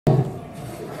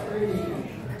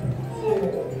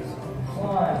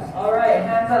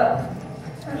Martha.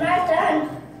 I'm not done.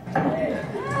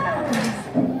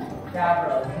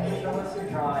 Gabrielle, can you show us your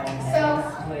drawing and So,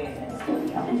 explain it?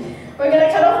 we're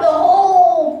gonna cut off the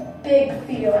whole big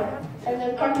field. And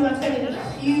the parking lot's gonna be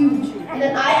huge. And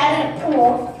then I added a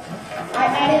pool.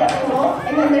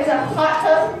 And then there's a hot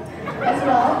tub as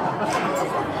well.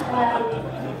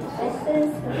 This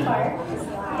is the park, the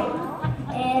slide.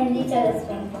 And these are the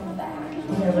swings in the back.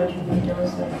 Yeah, what you can do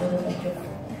is like the electric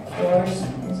doors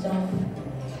and stuff.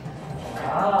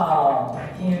 Wow.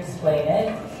 Can you explain it?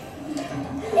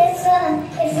 It's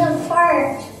a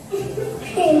park.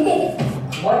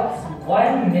 What's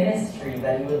one ministry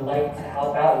that you would like to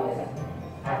help out with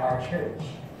at our church?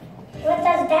 What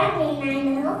does that mean, I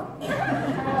know?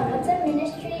 What's a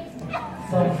ministry?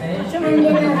 So ministry I'm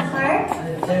in a park.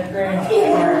 the different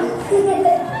parts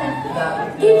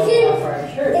that we It's build of our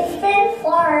church. It's been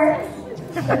far.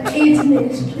 Kids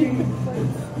ministry.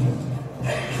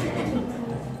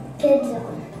 Kids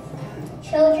zone.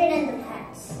 Children and the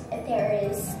pets, if there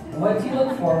is. What do you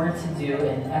look forward to do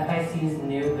in FIC's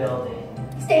new building?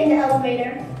 Stay in the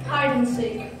elevator. Hide and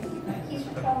seek. He's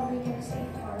probably gonna say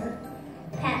fart.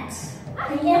 Pets.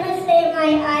 I'm gonna say my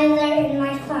eyes are in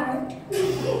my fart.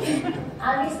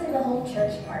 Obviously the whole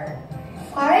church part.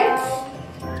 Farts?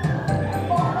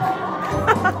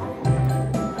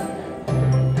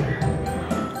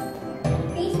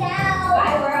 Peace out.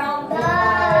 Bye world.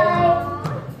 Bye.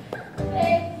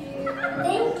 Thank you.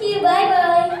 Thank you. Bye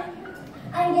bye.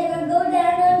 I'm gonna go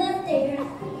down on the stairs.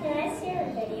 Can I see your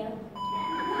video?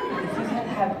 If you could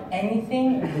have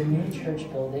anything in the new church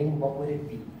building, what would it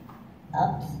be?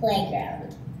 A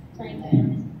playground.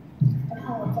 Playground. A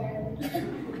playground.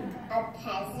 A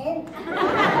peasant.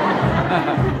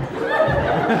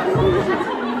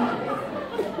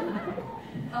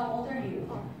 How old are you?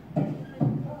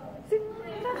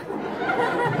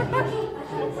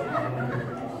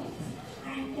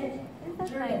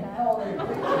 How old are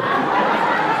you?